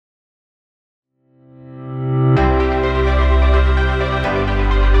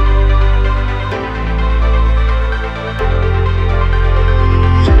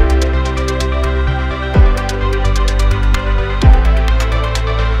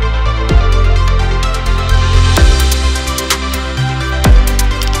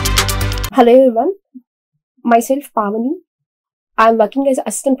Hello everyone, myself Pavani. I am working as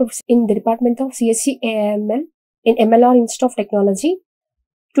assistant professor in the department of CSE AIML in MLR Institute of Technology.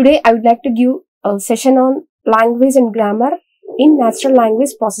 Today I would like to give a session on language and grammar in natural language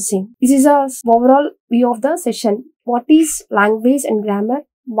processing. This is a overall view of the session. What is language and grammar?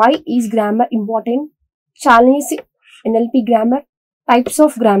 Why is grammar important? Challenges in NLP grammar. Types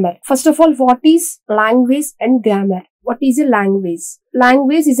of grammar. First of all, what is language and grammar? What is a language?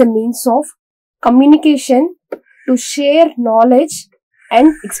 Language is a means of communication to share knowledge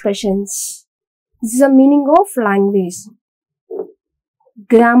and expressions. This is the meaning of language.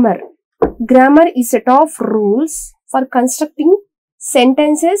 Grammar. Grammar is a set of rules for constructing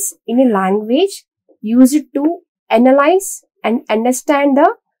sentences in a language used to analyze and understand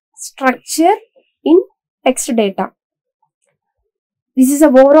the structure in text data. This is the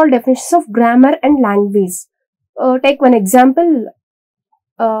overall definition of grammar and language. Take one example,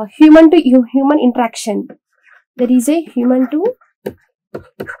 human to human interaction. There is a human to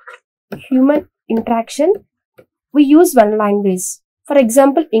human interaction. We use one language. For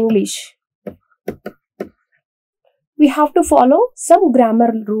example, English. We have to follow some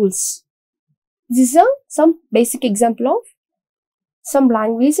grammar rules. This is some basic example of some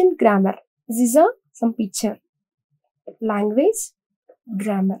language and grammar. This is some picture. Language,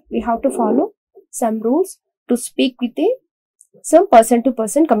 grammar. We have to follow some rules to speak with some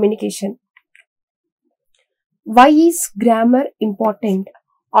person-to-person communication. Why is grammar important?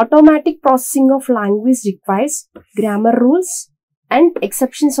 Automatic processing of language requires grammar rules and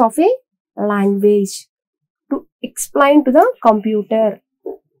exceptions of a language to explain to the computer.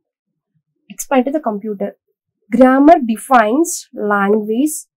 Grammar defines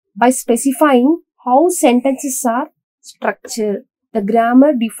language by specifying how sentences are structured. The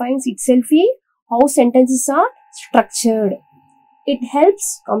grammar defines itself how sentences are structured. It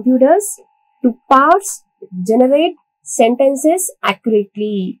helps computers to parse, generate sentences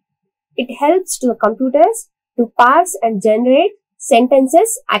accurately. It helps to the computers to parse and generate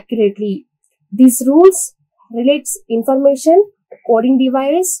sentences accurately. These rules relates information, coding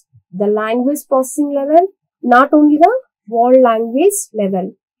device, the language processing level, not only the word language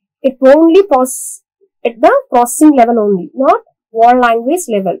level. It only process at the processing level only, not word language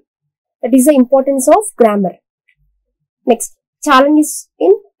level. That is the importance of grammar. Next, challenges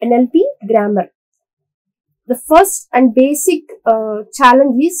in NLP grammar. The first and basic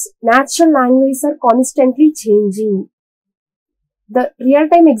challenge is natural languages are constantly changing. The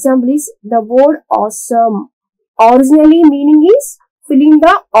real-time example is the word awesome. Originally meaning is filling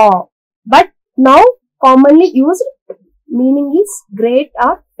the awe, but now commonly used meaning is great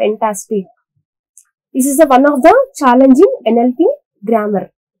or fantastic. This is one of the challenging NLP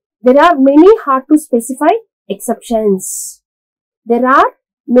grammar. There are many hard to specify exceptions. The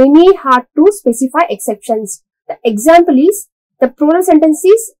example is the plural sentence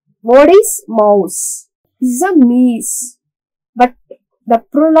is word is mouse. This is a meese. But the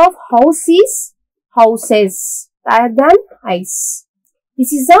plural of house is houses rather than ice.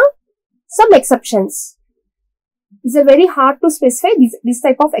 This is some exceptions. It is very hard to specify this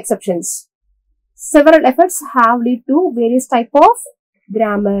type of exceptions. Several efforts have led to various type of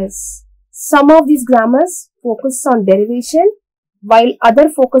grammars. Some of these grammars focus on derivation, while other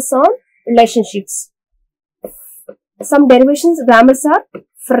focus on relationships. Some grammars are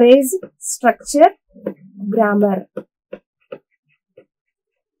phrase structure grammar.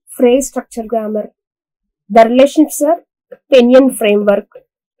 Phrase structure grammar. The relationships are Pennian framework.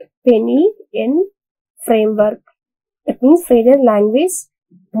 That means phrase and language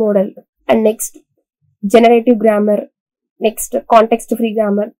model. And next, generative grammar. Next, context-free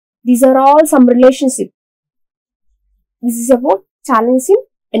grammar. These are all some relationship. This is about challenges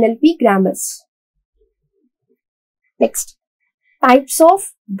in NLP grammars. Next, types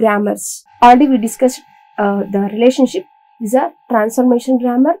of grammars. Already we discussed the relationship. These are transformation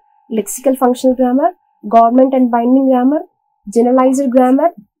grammar, lexical functional grammar, government and binding grammar, generalized grammar,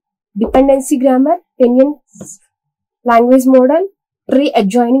 dependency grammar, Pennian language model, tree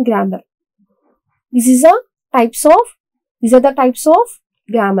adjoining grammar. These are the types of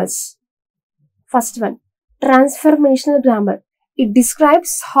grammars. First one, transformational grammar. It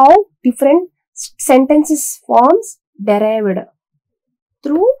describes how different sentences forms derived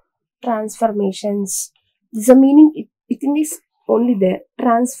through transformations. This is a meaning, it is only there.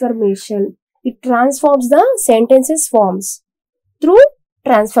 Transformation. It transforms the sentences forms through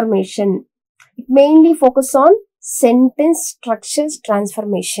transformation. It mainly focuses on sentence structures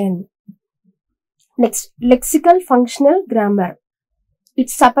transformation. Next, lexical functional grammar. It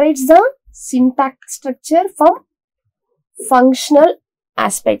separates the syntax structure from functional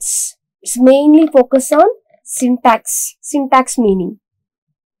aspects. It's mainly focused on syntax meaning.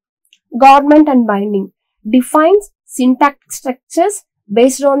 Government and binding defines syntactic structures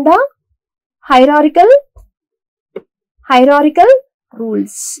based on the hierarchical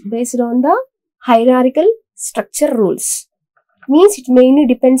rules. Based on the hierarchical structure rules. Means it mainly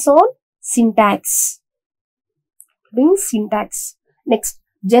depends on syntax. Means syntax. Next,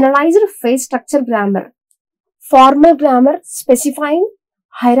 generalized phrase structure grammar. Formal grammar specifying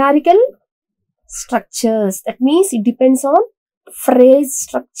hierarchical structures. That means it depends on phrase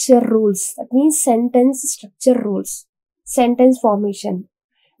structure rules. That means sentence structure rules. Sentence formation.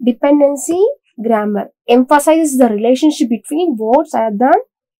 Dependency grammar emphasizes the relationship between words rather than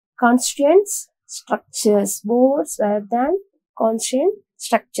constraints structures. Words rather than constraint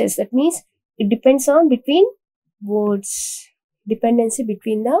structures. That means it depends on between words. Dependency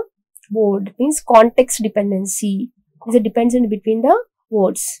between the word means context dependency. Is a dependency between the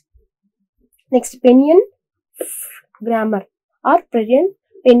words. Next, Penian grammar or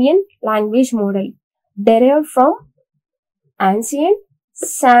Penian language model derived from ancient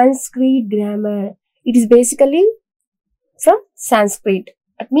Sanskrit grammar. It is basically from Sanskrit.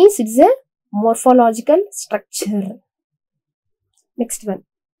 That means it is a morphological structure. Next one,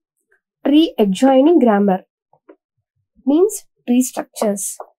 tree adjoining grammar means tree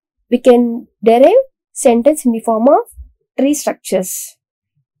structures. We can derive sentence in the form of tree structures.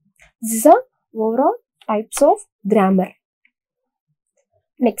 These are overall types of grammar.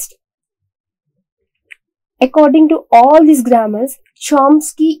 Next, according to all these grammars,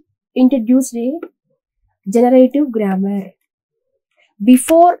 Chomsky introduced a generative grammar.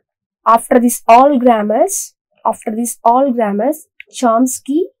 After these all grammars,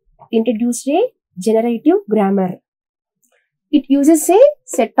 Chomsky introduced a generative grammar. It uses a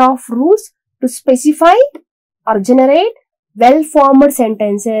set of rules to specify or generate well-formed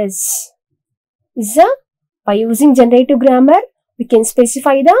sentences. By using generative grammar, we can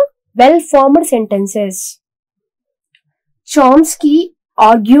specify the well-formed sentences. Chomsky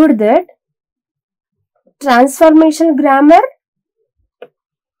argued that transformational grammar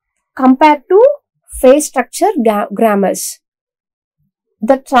compared to phrase structure grammars.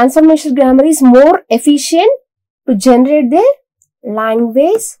 The transformational grammar is more efficient to generate the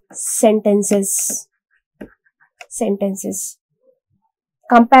language sentences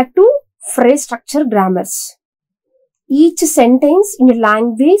compared to phrase structure grammars. Each sentence in a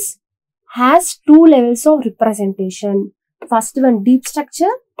language has two levels of representation. First one, deep structure.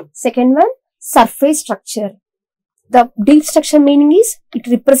 Second one, surface structure. The deep structure meaning is it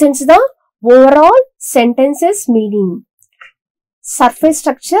represents the overall sentence's meaning. Surface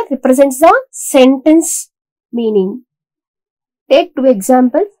structure represents the sentence meaning. Take two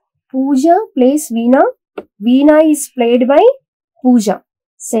examples. Pooja plays Veena. Veena is played by Pooja.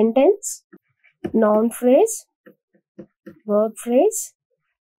 Sentence, noun phrase, verb phrase.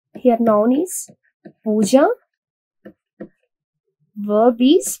 Here noun is Pooja. Verb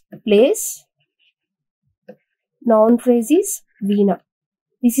is plays. Noun phrase is Veena.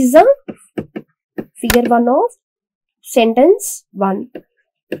 This is the figure 1 of sentence 1.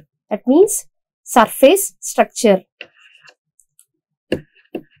 That means surface structure.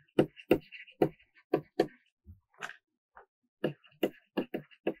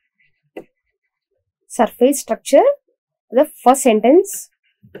 Surface structure, the first sentence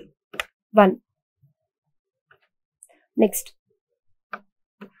 1. Next,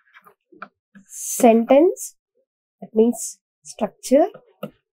 sentence, that means structure.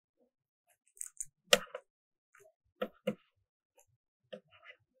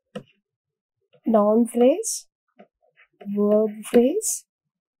 Noun phrase, verb phrase.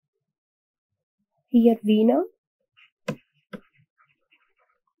 Here Veena.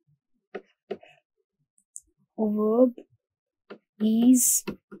 Verb is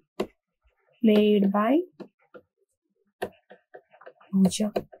played by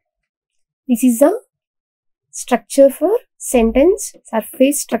Pooja. This is the structure for sentence,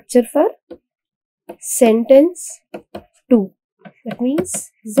 surface structure for sentence 2. That means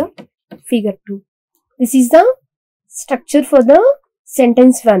this is the figure 2. This is the structure for the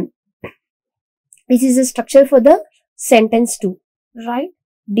sentence 1. This is the structure for the sentence 2. Right?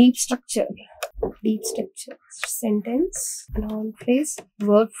 Deep structure. Deep structure. Sentence, noun phrase,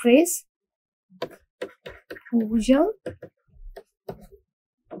 verb phrase. Pooja.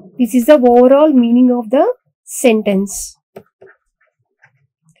 This is the overall meaning of the sentence.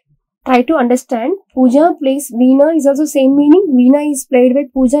 Try to understand. Pooja plays Veena is also same meaning. Veena is played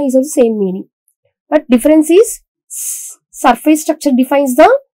with Pooja is also same meaning. But difference is surface structure defines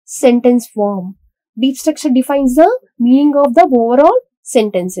the sentence form. Deep structure defines the meaning of the overall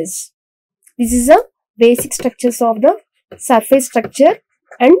sentences. This is the basic structures of the surface structure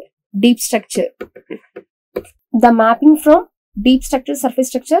and deep structure. The mapping from deep structure to surface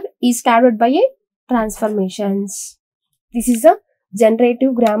structure is carried out by a transformations. This is a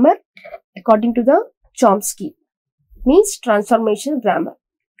generative grammar according to the Chomsky. Means transformation grammar.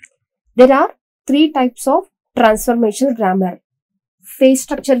 There are three types of transformation grammar: phase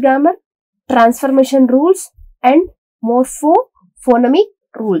structure grammar, transformation rules, and morpho-phonemic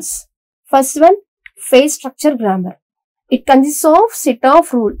rules. First one, phase structure grammar. It consists of set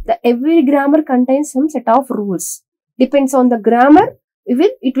of rules. Every grammar contains some set of rules. Depends on the grammar,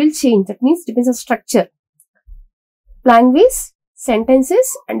 it will change. That means depends on structure. Language,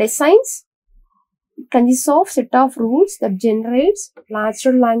 sentences, and assigns. It consists of set of rules that generates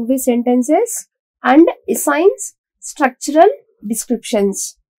natural language sentences and assigns structural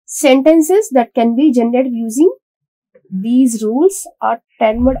descriptions. Sentences that can be generated using these rules are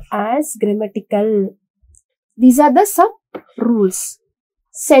termed as grammatical. These are the sub rules.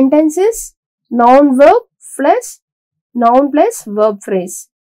 Sentences, noun verb plus noun plus verb phrase.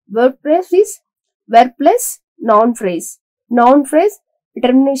 Verb phrase is verb plus noun phrase. Noun phrase,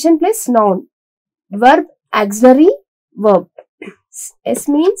 determination plus noun. Verb auxiliary verb. S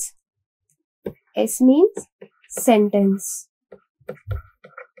means sentence.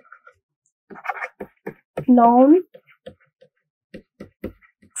 Noun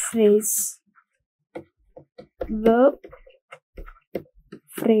phrase. Verb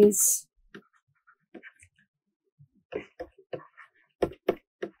phrase.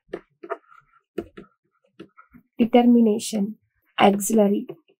 Determination, auxiliary.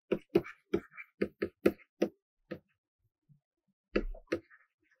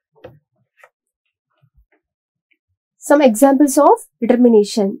 Some examples of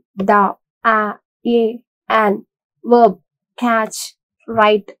determination: the, a, an, verb, catch,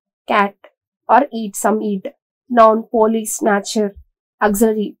 write, cat, or eat, some eat. Noun, police, nature.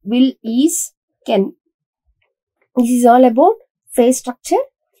 Auxiliary, will, is, can. This is all about phrase structure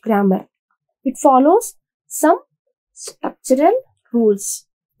grammar. It follows some structural rules.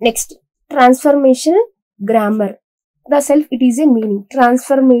 Next, transformation grammar. The self, it is a meaning.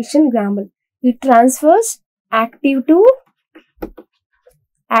 Transformation grammar. It transfers active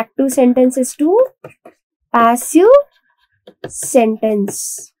sentences to passive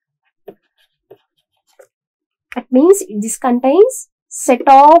sentence. That means this contains set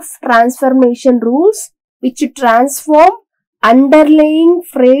of transformation rules which transform underlying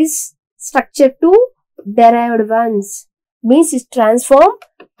phrase structure to derived ones. Means it transform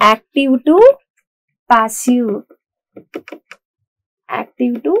active to passive.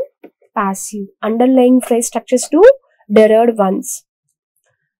 Active to passive. Underlying phrase structures to derived ones.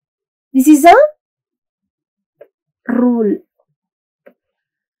 This is a rule.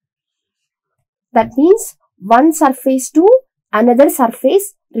 That means one surface to another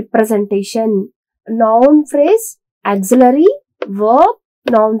surface representation. Noun phrase, auxiliary, verb,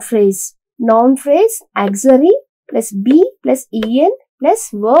 noun phrase. Noun phrase, auxiliary plus be plus en plus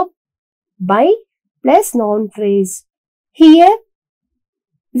verb by plus noun phrase. Here,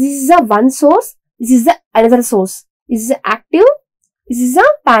 this is a one source, this is the another source. This is active, this is a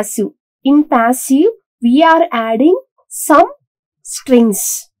passive. In passive, we are adding some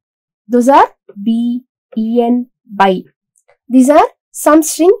strings. Those are be, en, by. These are some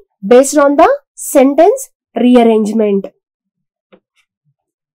string based on the sentence rearrangement.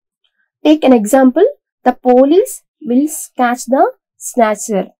 Take an example. The police will catch the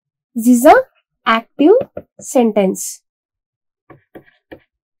snatcher. This is an active sentence.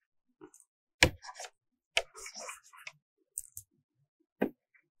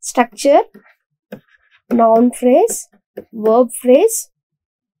 Structure, noun phrase, verb phrase.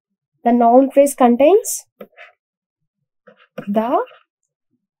 The noun phrase contains the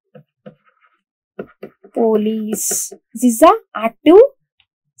police. This is the active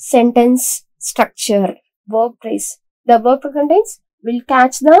sentence structure. Verb phrase. The verb contains will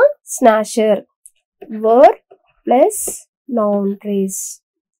catch the snatcher. Verb plus noun phrase.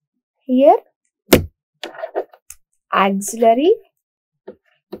 Here auxiliary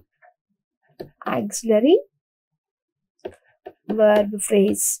verb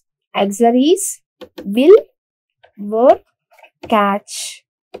phrase. Auxiliaries will, verb, catch.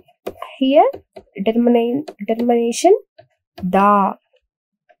 Here determination the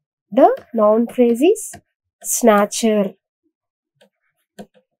noun phrase is snatcher.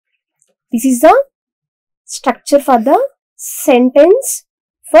 This is the structure for the sentence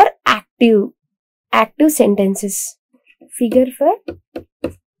for active sentences. Figure for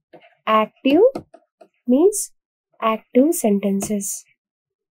active means active sentences.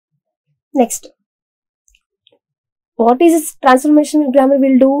 Next, what is this transformation grammar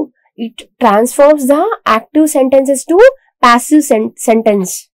will do? It transforms the active sentences to passive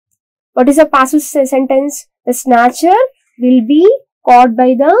sentence. What is a passive sentence? The snatcher will be caught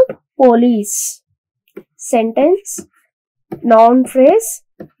by the police. Sentence, noun phrase,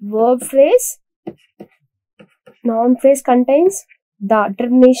 verb phrase. Noun phrase contains the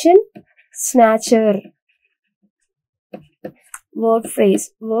termination snatcher. Verb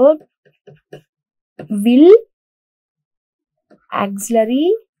phrase, verb, will,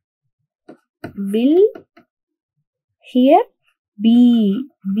 auxiliary, will, here be.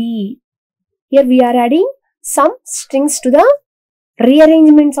 Here we are adding some strings to the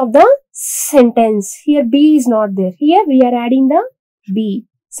rearrangements of the sentence. Here be is not there. Here we are adding the be.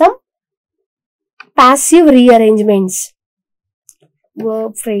 Some passive rearrangements.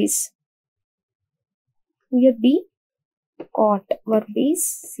 Verb phrase. Here be, caught. Verb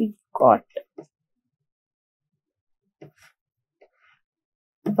is she caught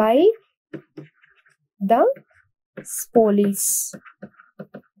by the police.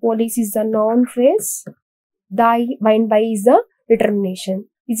 Police is the noun phrase. The by is the determination.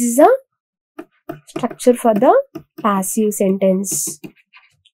 This is the structure for the passive sentence.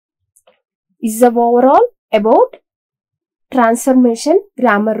 This is overall about transformation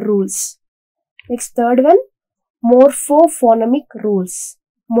grammar rules. Next, third one, morphophonic rules.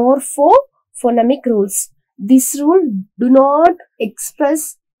 Morphophonic rules. This rule do not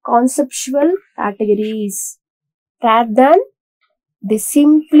express conceptual categories. Rather than they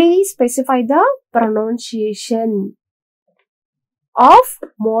simply specify the pronunciation of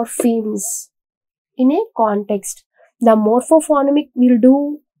morphemes in a context. The morphophonic will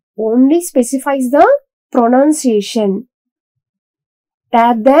do only specifies the pronunciation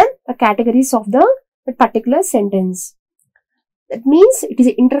rather than the categories of the particular sentence. That means it is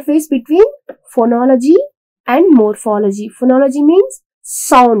an interface between phonology and morphology. Phonology means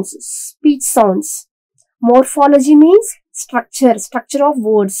sounds, speech sounds. Morphology means structure of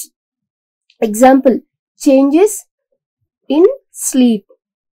words. Example, changes in sleep.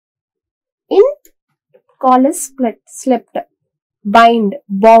 In call as slept, bind,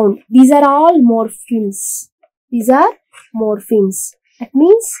 bound. These are all morphemes. That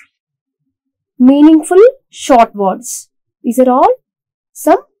means meaningful short words. These are all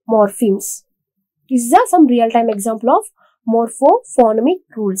some morphemes. These are some real-time example of morphophonic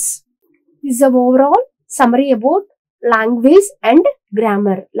rules. This is the overall summary about language and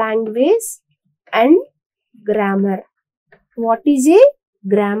grammar. Language and grammar. What is a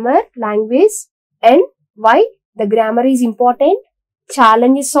grammar, language, and why the grammar is important,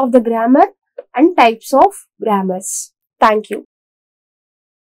 challenges of the grammar, and types of grammars. Thank you.